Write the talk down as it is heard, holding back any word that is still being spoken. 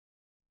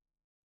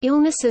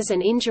Illnesses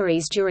and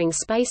injuries during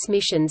space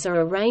missions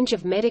are a range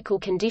of medical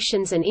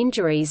conditions and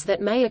injuries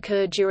that may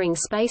occur during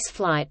space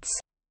flights.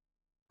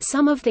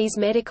 Some of these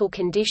medical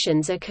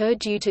conditions occur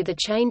due to the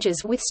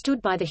changes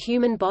withstood by the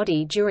human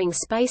body during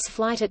space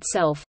flight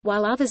itself,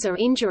 while others are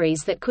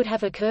injuries that could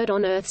have occurred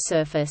on Earth's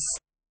surface.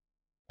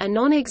 A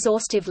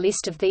non-exhaustive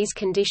list of these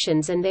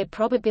conditions and their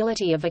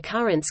probability of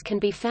occurrence can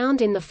be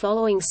found in the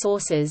following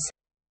sources.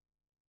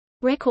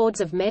 Records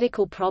of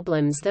medical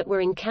problems that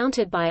were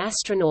encountered by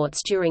astronauts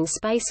during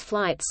space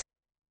flights.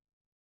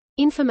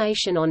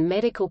 Information on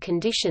medical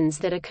conditions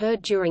that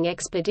occurred during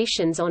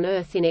expeditions on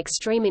Earth in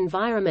extreme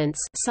environments,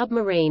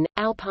 submarine,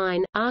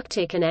 alpine,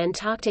 Arctic and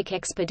Antarctic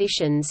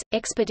expeditions,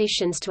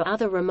 expeditions to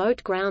other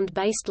remote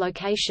ground-based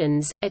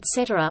locations,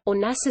 etc., or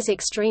NASA's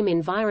extreme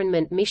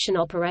environment mission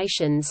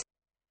operations.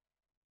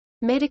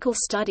 Medical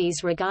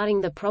studies regarding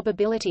the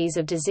probabilities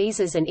of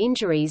diseases and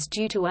injuries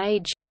due to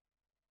age.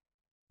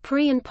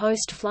 Pre- and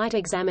post-flight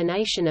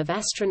examination of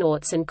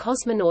astronauts and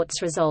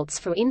cosmonauts. Results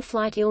for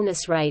in-flight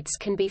illness rates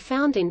can be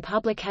found in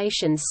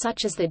publications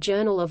such as the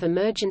Journal of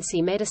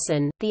Emergency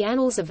Medicine, the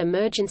Annals of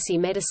Emergency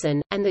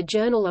Medicine, and the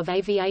Journal of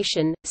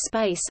Aviation,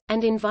 Space,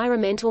 and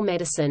Environmental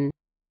Medicine.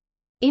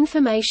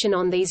 Information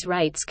on these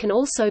rates can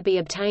also be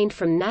obtained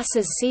from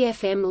NASA's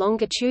CFM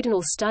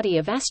Longitudinal Study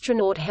of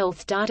Astronaut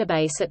Health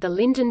database at the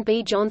Lyndon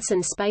B.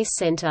 Johnson Space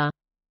Center.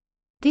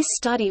 This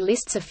study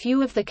lists a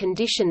few of the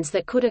conditions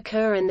that could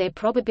occur and their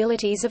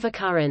probabilities of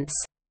occurrence.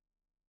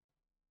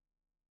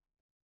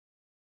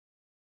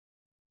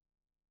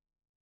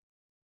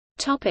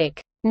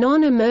 Topic: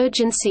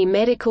 Non-emergency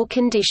medical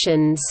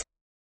conditions.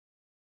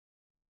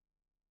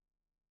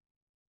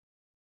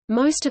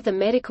 Most of the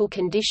medical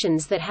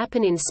conditions that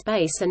happen in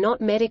space are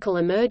not medical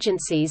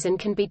emergencies and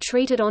can be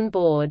treated on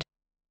board.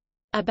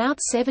 About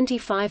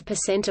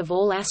 75% of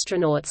all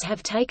astronauts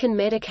have taken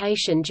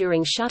medication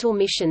during shuttle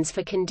missions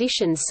for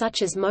conditions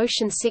such as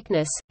motion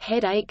sickness,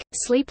 headache,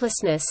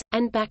 sleeplessness,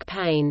 and back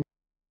pain.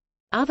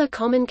 Other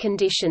common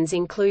conditions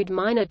include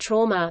minor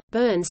trauma,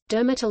 burns,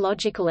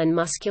 dermatological and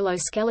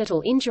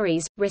musculoskeletal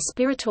injuries,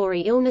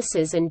 respiratory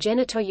illnesses and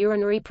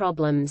genitourinary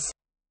problems.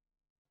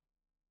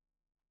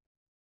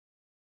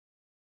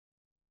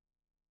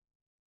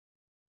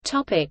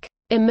 Topic: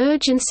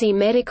 Emergency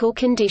medical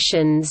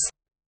conditions.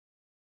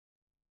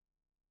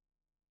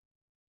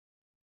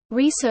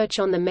 Research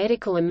on the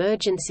medical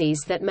emergencies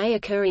that may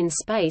occur in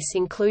space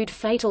include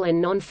fatal and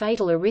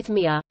non-fatal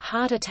arrhythmia,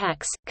 heart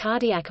attacks,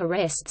 cardiac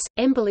arrests,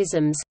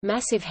 embolisms,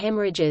 massive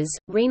hemorrhages,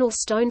 renal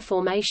stone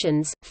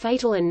formations,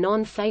 fatal and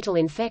non-fatal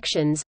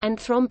infections, and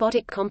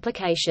thrombotic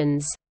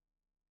complications.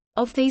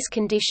 Of these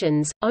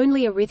conditions,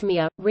 only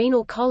arrhythmia,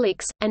 renal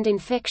colics, and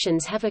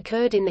infections have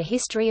occurred in the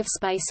history of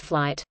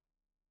spaceflight.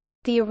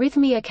 The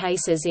arrhythmia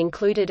cases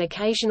included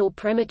occasional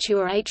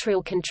premature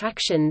atrial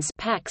contractions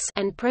 (PACs)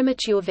 and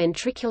premature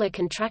ventricular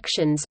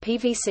contractions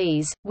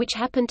 (PVCs), which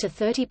happened to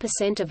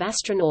 30% of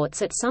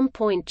astronauts at some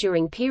point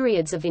during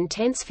periods of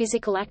intense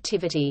physical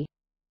activity.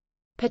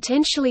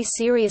 Potentially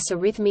serious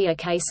arrhythmia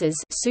cases,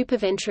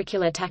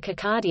 supraventricular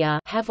tachycardia,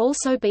 have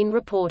also been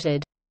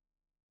reported.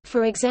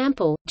 For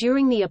example,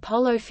 during the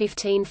Apollo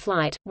 15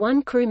 flight,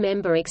 one crew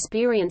member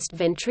experienced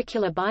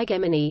ventricular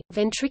bigeminy.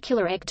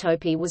 Ventricular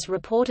ectopy was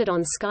reported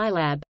on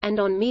Skylab, and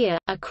on Mir,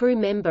 a crew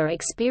member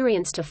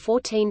experienced a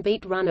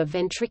 14-beat run of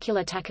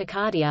ventricular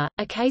tachycardia.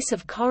 A case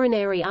of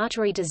coronary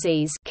artery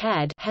disease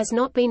 (CAD) has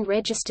not been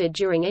registered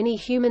during any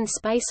human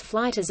space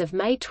flight as of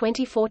May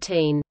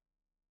 2014.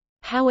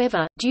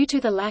 However, due to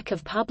the lack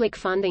of public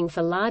funding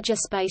for larger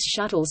space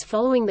shuttles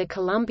following the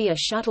Columbia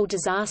shuttle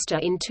disaster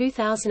in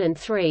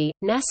 2003,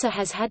 NASA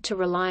has had to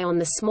rely on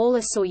the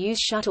smaller Soyuz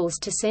shuttles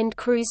to send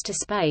crews to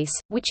space,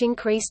 which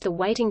increased the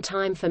waiting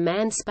time for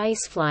manned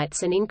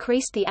spaceflights and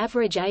increased the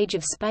average age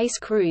of space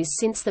crews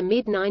since the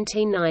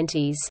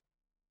mid-1990s.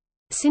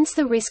 Since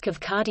the risk of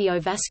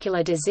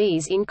cardiovascular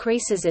disease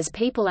increases as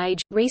people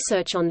age,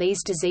 research on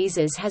these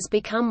diseases has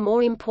become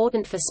more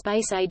important for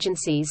space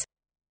agencies,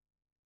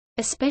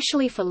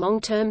 especially for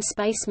long-term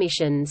space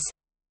missions.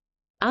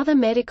 Other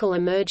medical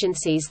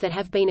emergencies that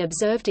have been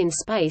observed in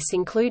space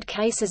include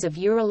cases of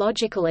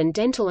urological and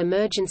dental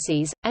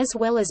emergencies, as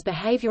well as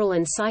behavioral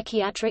and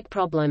psychiatric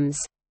problems.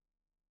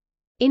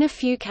 In a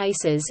few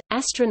cases,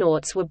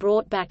 astronauts were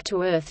brought back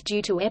to Earth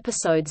due to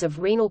episodes of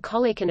renal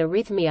colic and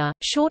arrhythmia,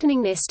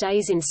 shortening their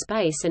stays in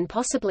space and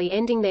possibly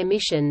ending their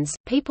missions.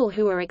 People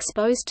who are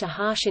exposed to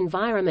harsh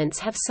environments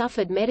have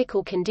suffered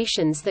medical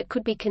conditions that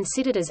could be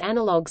considered as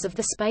analogues of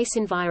the space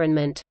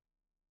environment.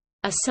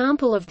 A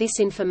sample of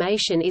this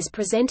information is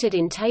presented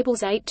in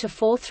tables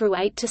 8-4 through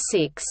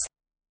 8-6.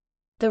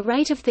 The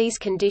rate of these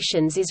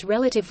conditions is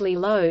relatively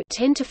low,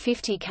 10 to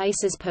 50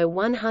 cases per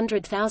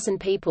 100,000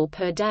 people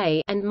per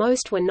day, and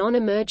most were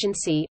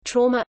non-emergency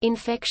trauma,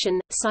 infection,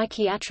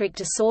 psychiatric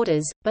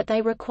disorders, but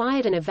they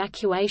required an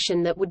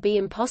evacuation that would be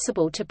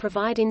impossible to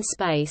provide in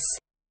space.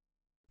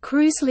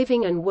 Crews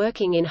living and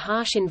working in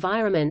harsh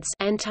environments,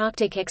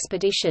 Antarctic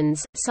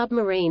expeditions,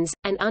 submarines,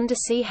 and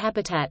undersea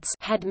habitats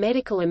had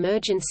medical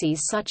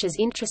emergencies such as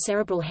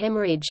intracerebral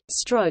hemorrhage,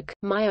 stroke,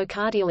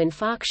 myocardial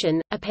infarction,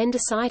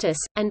 appendicitis,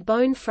 and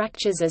bone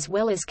fractures, as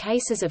well as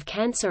cases of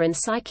cancer and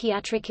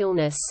psychiatric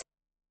illness.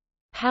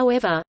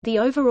 However, the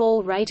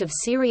overall rate of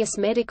serious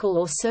medical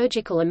or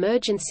surgical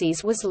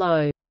emergencies was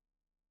low.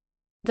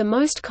 The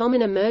most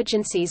common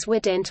emergencies were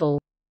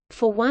dental.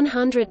 For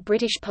 100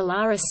 British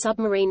Polaris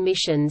submarine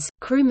missions,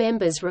 crew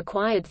members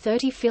required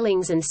 30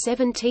 fillings and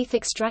 7 teeth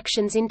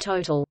extractions in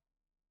total.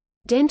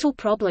 Dental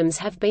problems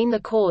have been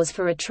the cause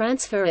for a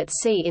transfer at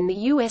sea in the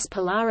U.S.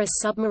 Polaris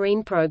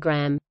submarine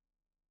program.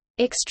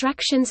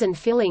 Extractions and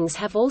fillings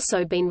have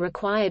also been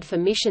required for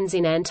missions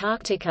in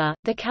Antarctica.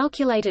 The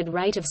calculated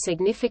rate of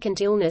significant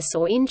illness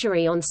or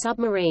injury on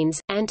submarines,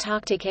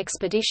 Antarctic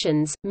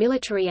expeditions,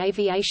 military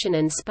aviation,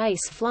 and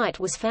space flight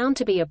was found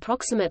to be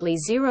approximately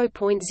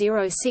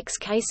 0.06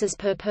 cases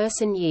per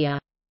person year.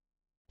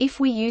 If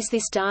we use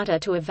this data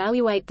to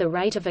evaluate the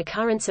rate of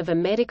occurrence of a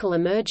medical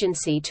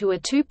emergency to a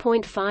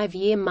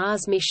 2.5-year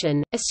Mars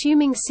mission,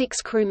 assuming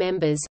 6 crew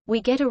members,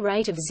 we get a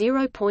rate of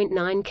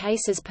 0.9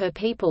 cases per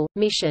people,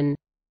 mission.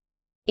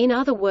 In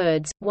other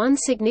words, 1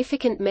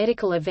 significant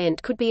medical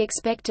event could be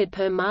expected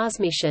per Mars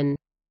mission.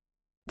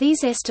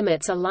 These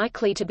estimates are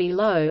likely to be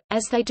low,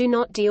 as they do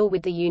not deal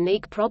with the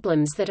unique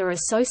problems that are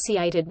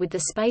associated with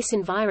the space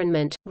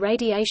environment,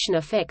 radiation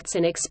effects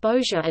and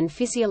exposure, and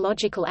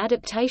physiological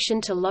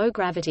adaptation to low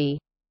gravity.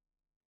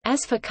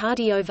 As for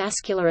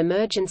cardiovascular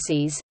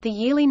emergencies, the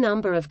yearly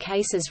number of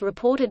cases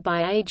reported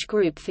by age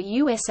group for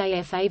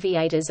USAF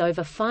aviators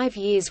over 5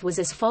 years was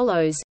as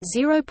follows: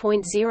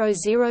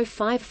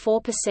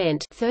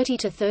 0.0054% 30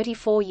 to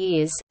 34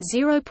 years,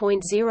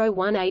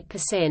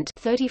 0.018%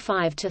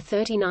 35 to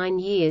 39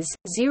 years,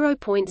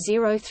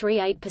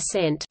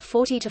 0.038%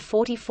 40 to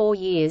 44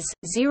 years,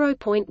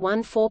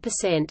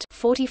 0.14%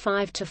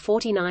 45 to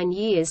 49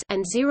 years,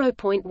 and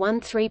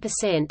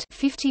 0.13%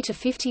 50 to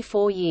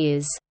 54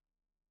 years.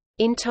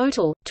 In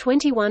total,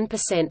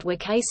 21% were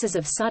cases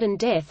of sudden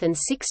death and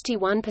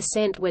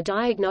 61% were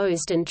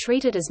diagnosed and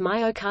treated as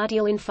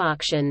myocardial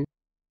infarction.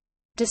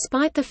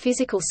 Despite the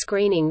physical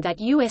screening that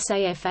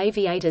USAF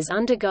aviators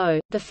undergo,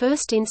 the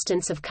first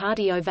instance of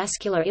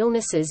cardiovascular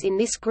illnesses in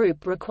this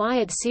group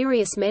required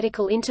serious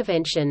medical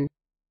intervention.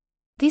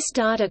 This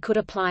data could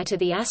apply to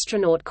the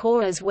astronaut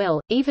corps as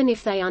well, even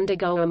if they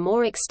undergo a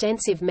more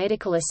extensive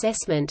medical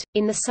assessment.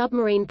 In the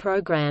submarine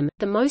program,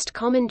 the most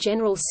common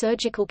general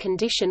surgical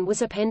condition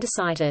was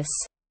appendicitis.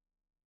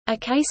 A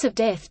case of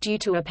death due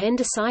to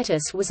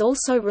appendicitis was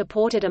also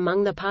reported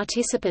among the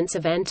participants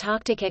of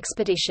Antarctic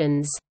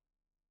expeditions.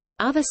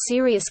 Other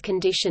serious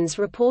conditions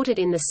reported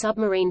in the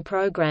submarine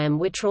program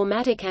were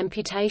traumatic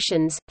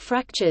amputations,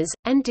 fractures,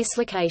 and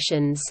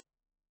dislocations.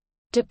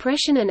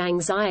 Depression and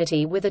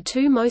anxiety were the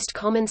 2 most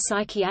common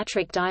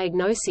psychiatric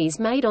diagnoses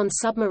made on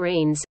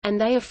submarines,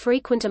 and they are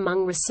frequent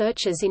among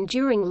researchers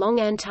enduring long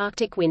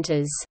Antarctic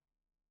winters.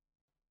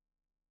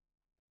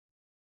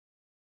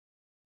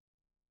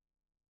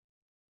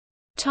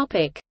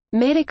 Topic: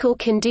 Medical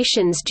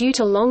conditions due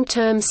to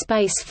long-term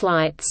space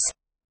flights.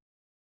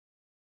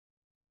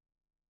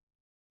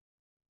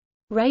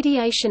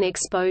 Radiation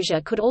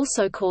exposure could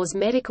also cause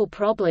medical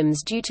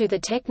problems due to the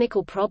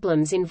technical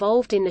problems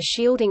involved in the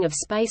shielding of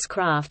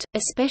spacecraft,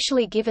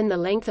 especially given the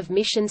length of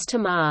missions to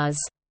Mars.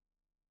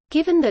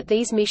 Given that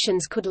these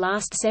missions could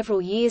last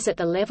several years at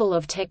the level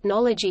of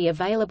technology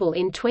available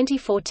in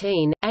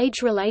 2014,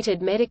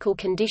 age-related medical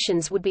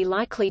conditions would be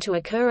likely to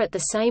occur at the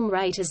same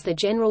rate as the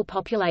general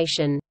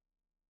population.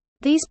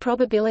 These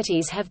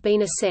probabilities have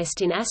been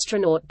assessed in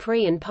astronaut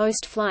pre- and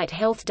post-flight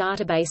health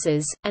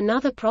databases.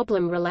 Another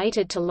problem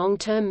related to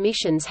long-term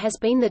missions has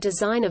been the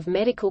design of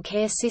medical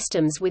care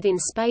systems within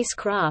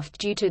spacecraft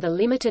due to the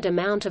limited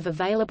amount of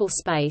available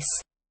space.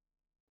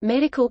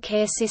 Medical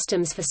care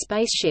systems for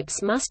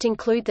spaceships must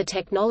include the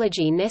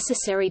technology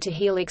necessary to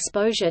heal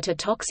exposure to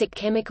toxic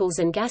chemicals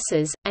and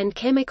gases, and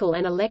chemical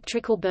and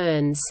electrical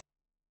burns.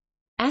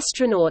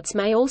 Astronauts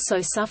may also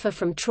suffer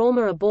from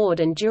trauma aboard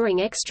and during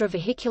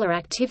extravehicular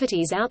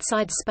activities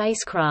outside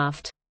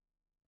spacecraft.